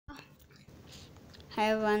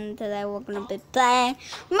heaven. Today we're gonna be playing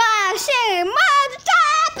Machine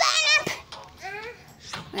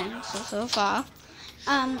and so far.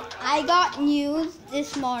 I got news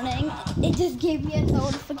this morning. It just gave me a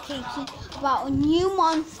notification about a new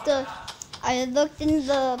monster. I looked in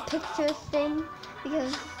the pictures thing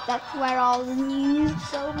because that's where all the news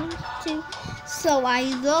goes to. So I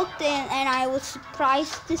looked in and I was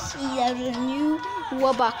surprised to see there's a new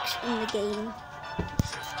Robux in the game.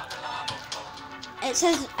 It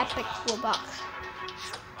says Epic Robux.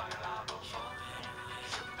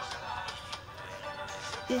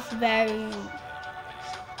 It's very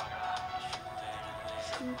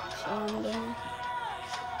strong.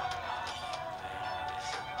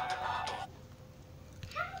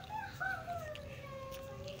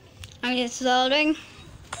 Okay, it's loading.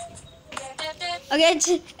 Okay,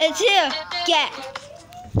 it's here. Get.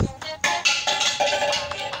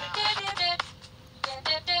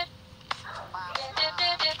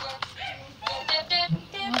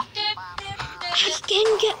 I can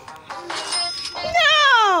get.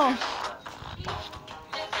 No.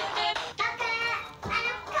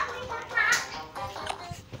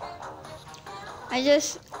 I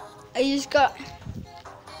just got.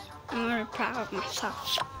 I'm really proud of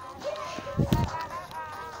myself.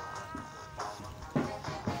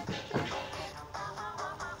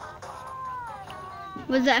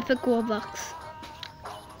 Where's the Epic Robux?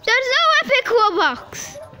 There's no Epic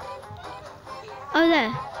Robux! Oh,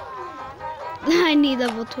 there. I need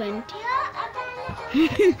level 20.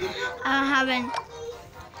 I haven't.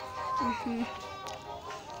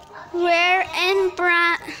 Rare and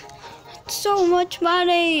brand. So much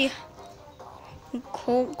money.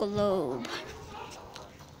 Cold Globe.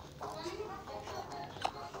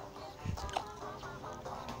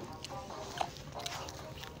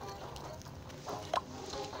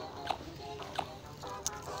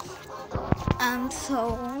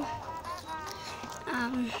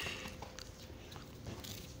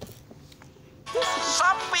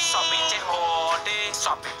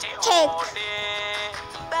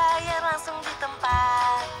 Bayar langsung di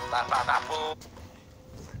tempat. Tanpa tapu.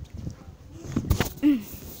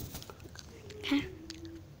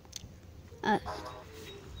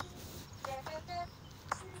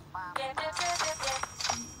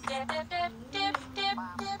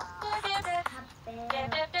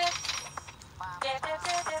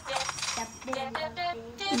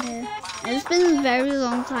 It's been a very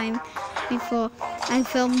long time before I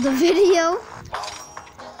filmed the video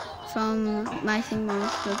from My Sing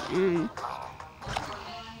Monsters and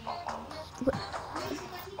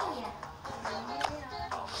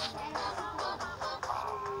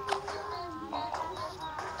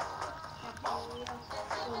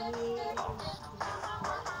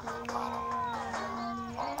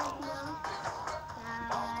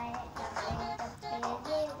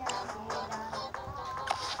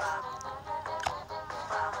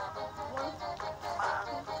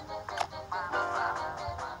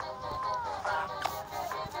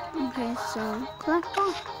okay, so collect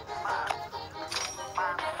all.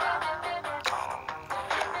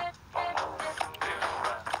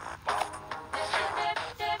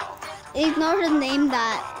 Ignore the name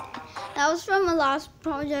that was from a last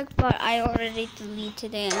project, but I already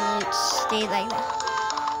deleted it and it stayed like that.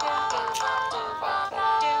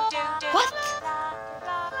 What?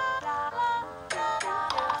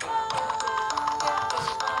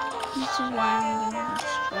 This is why I'm gonna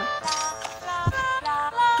destroy.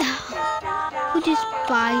 Who just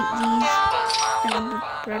buy these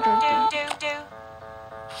brother things?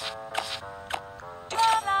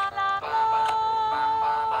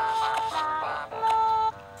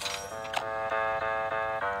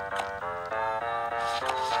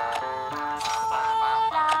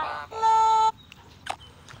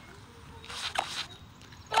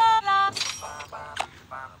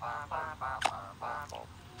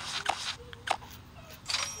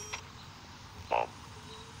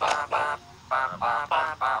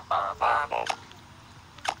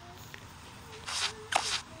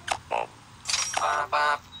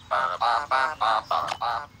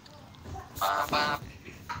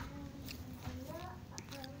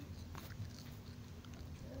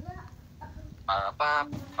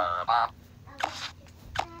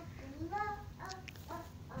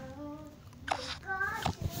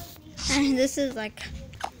 And this is like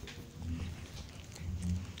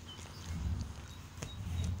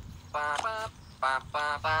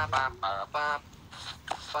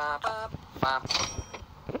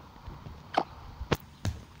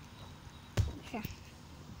okay.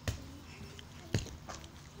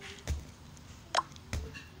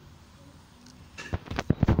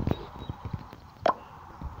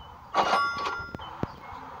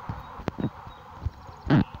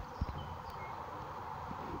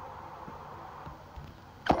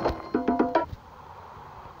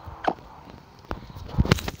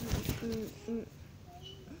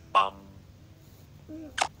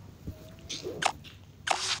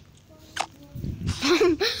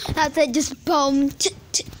 That's it, just boom.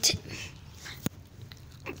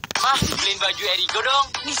 Mah, beliin baju Erigo dong.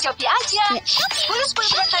 Di Shopee aja. 10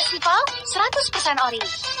 brand festival, 100% ori.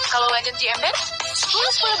 Kalau Legend GMB,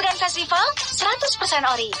 10 brand festival,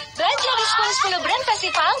 100% ori. Belanja di 10 brand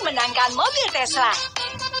festival, menangkan mobil Tesla.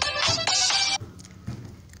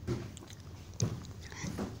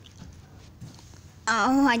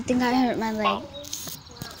 Oh, I think I hurt my leg.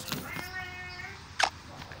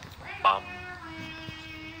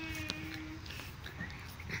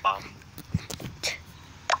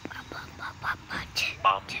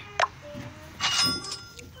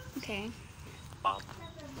 Okay.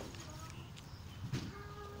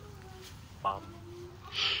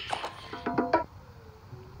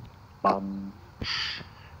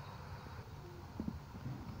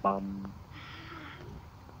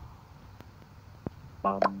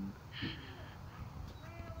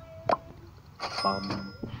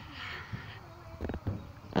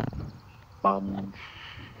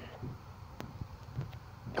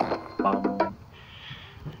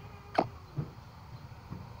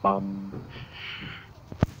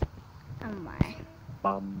 Oh my.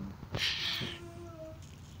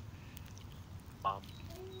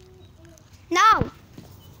 No!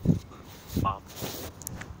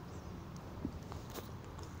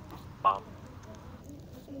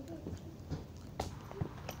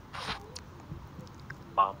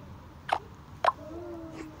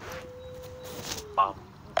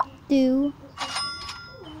 Do.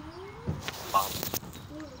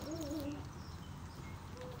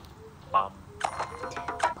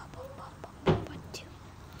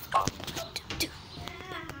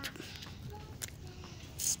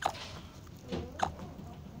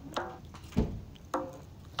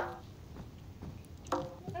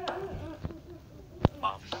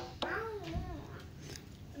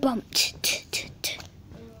 Bum,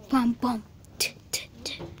 bum, bum.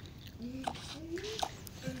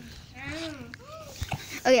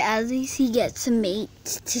 Okay, at least he gets a mate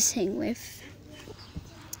to sing with.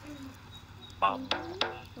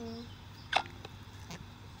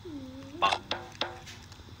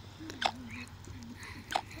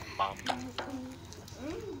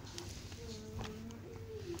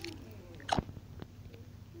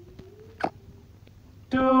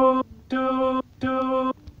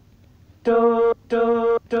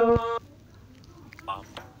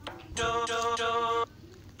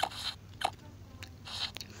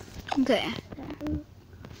 Okay.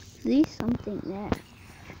 At least something there.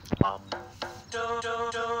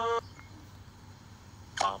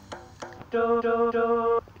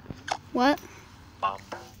 What?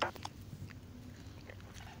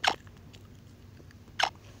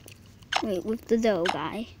 Wait, with the dough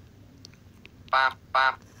guy. Pam,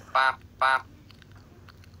 pam, pam, pam.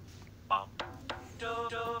 Pam,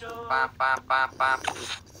 pam, pam, pam. Pam,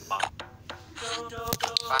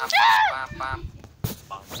 pam, pam.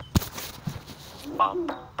 Pam,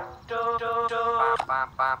 pam,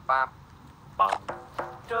 pam, pam.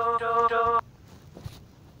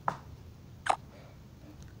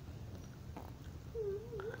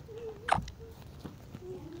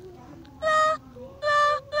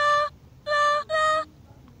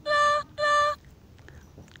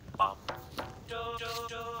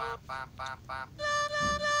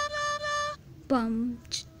 Bum.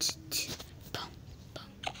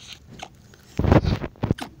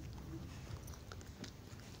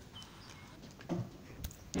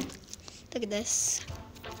 Look at this.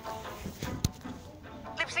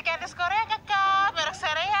 Lipstick Candice Korea kakak, merek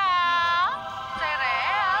Sereal.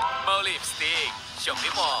 Sereal. Mau lipstick? Shopee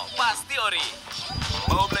Mall, pasti ori.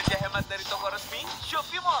 Mau belanja hemat dari toko resmi?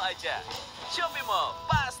 Shopee Mall aja. Shopee Mall,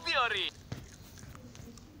 pasti ori.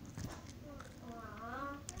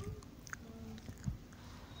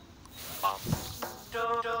 Pam,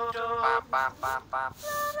 pam, pam, pam.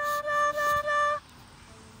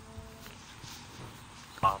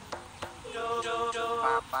 Pam,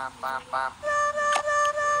 pam, pam, pam. Pam, pam, pam, pam.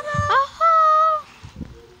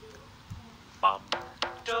 Pam,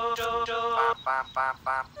 pam, pam,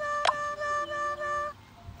 pam.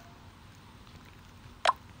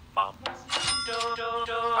 Pam,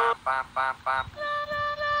 pam, pam, pam.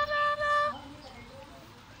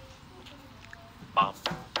 Pam.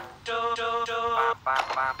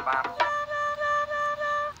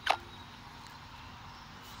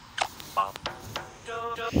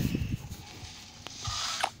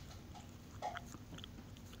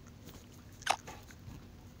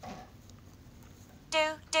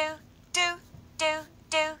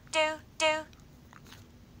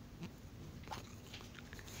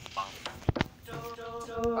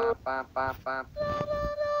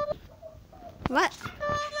 What?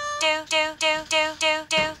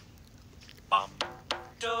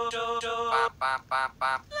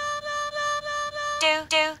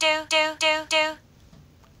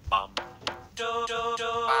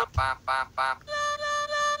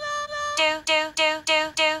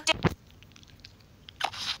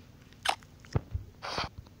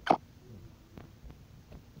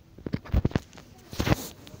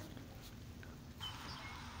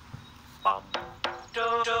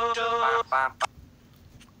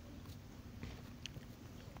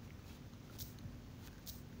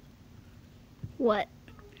 What?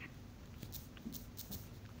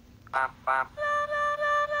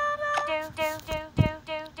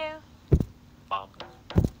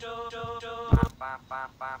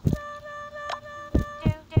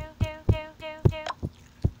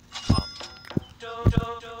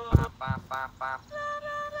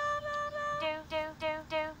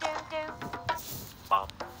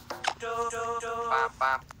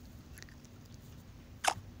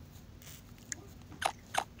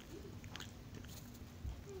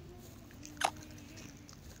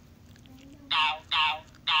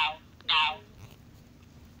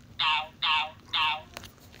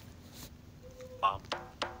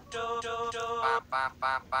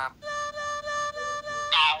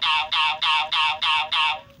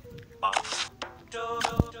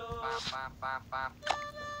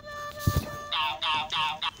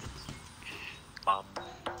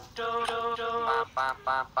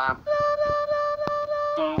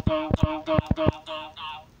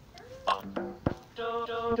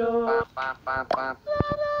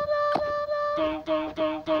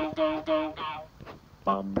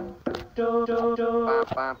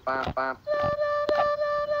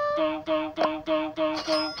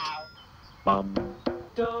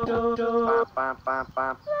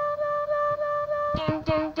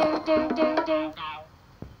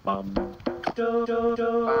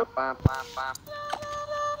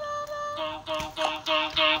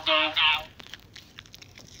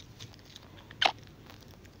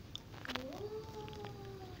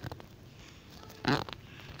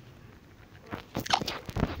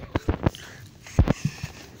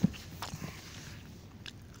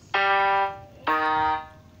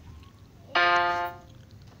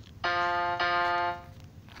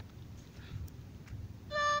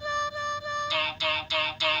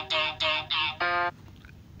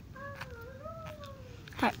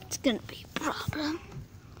 It's gonna be a problem.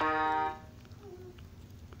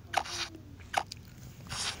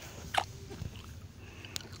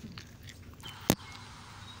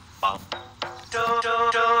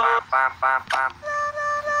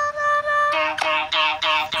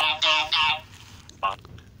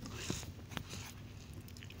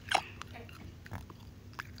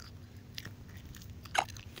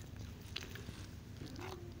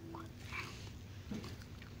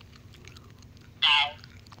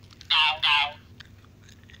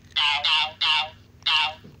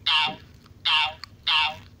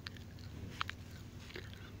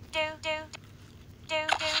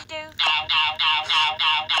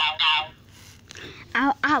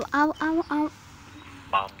 Ow, ow, ow, ow, ow.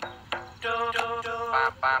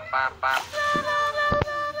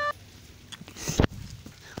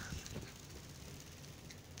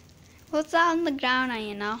 What's that on the ground,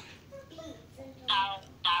 you know?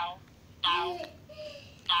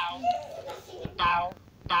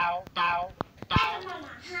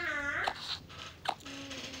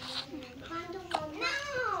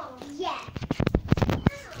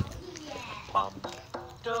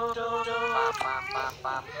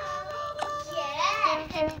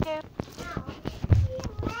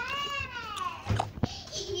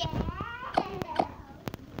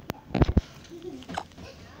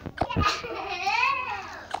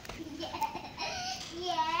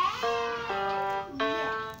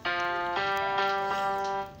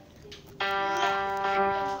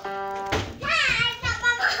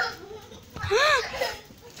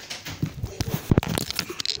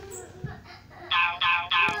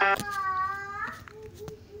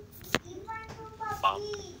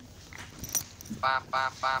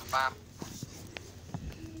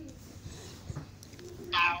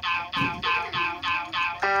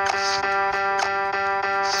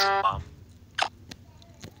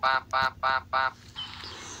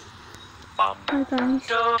 Hi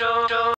guys.